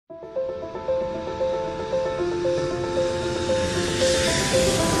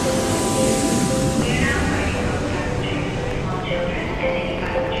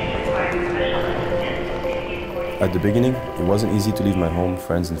At the beginning, it wasn't easy to leave my home,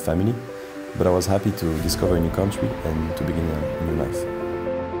 friends and family, but I was happy to discover a new country and to begin a new life.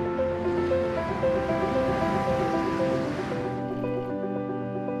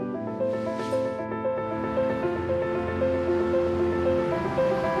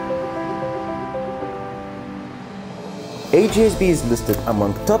 AGSB is listed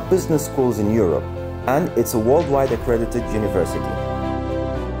among top business schools in Europe, and it's a worldwide accredited university.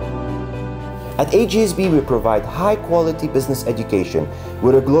 At AGSB, we provide high-quality business education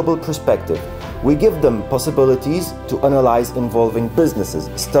with a global perspective. We give them possibilities to analyze involving businesses,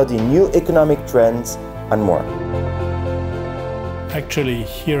 study new economic trends, and more. Actually,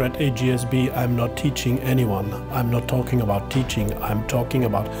 here at AGSB, I'm not teaching anyone. I'm not talking about teaching. I'm talking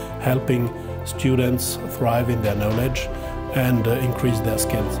about helping students thrive in their knowledge and increase their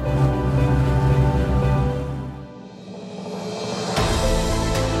skills.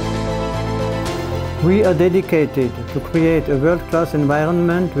 We are dedicated to create a world-class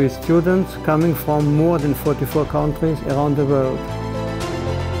environment with students coming from more than 44 countries around the world.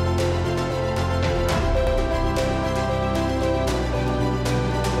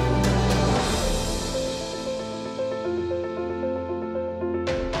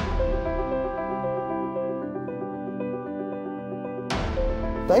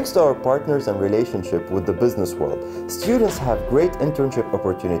 Thanks to our partners and relationship with the business world, students have great internship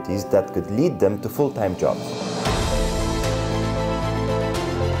opportunities that could lead them to full-time jobs.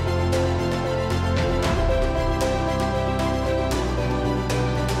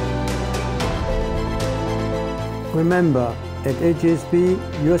 Remember, at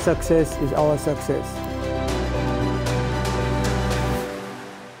AGSB, your success is our success.